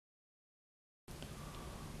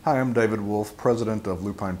Hi, I'm David Wolf, President of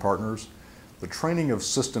Lupine Partners. The training of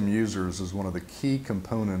system users is one of the key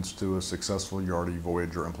components to a successful Yardi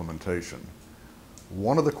Voyager implementation.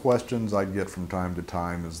 One of the questions I get from time to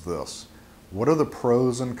time is this: what are the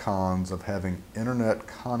pros and cons of having internet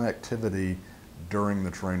connectivity during the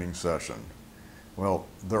training session? Well,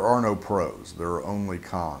 there are no pros, there are only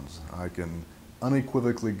cons. I can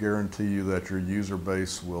unequivocally guarantee you that your user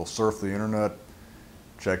base will surf the internet,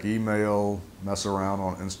 check email, mess around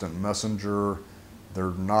on instant messenger.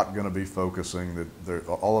 They're not going to be focusing.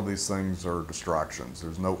 All of these things are distractions.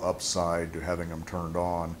 There's no upside to having them turned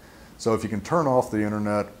on. So if you can turn off the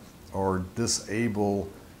internet or disable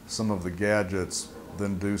some of the gadgets,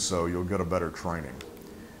 then do so. You'll get a better training.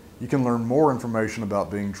 You can learn more information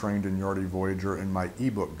about being trained in Yardi Voyager in my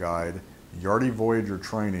ebook guide, Yardi Voyager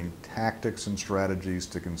Training, Tactics and Strategies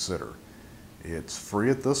to Consider. It's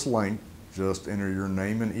free at this link. Just enter your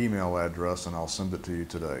name and email address and I'll send it to you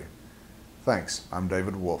today. Thanks. I'm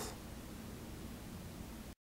David Wolf.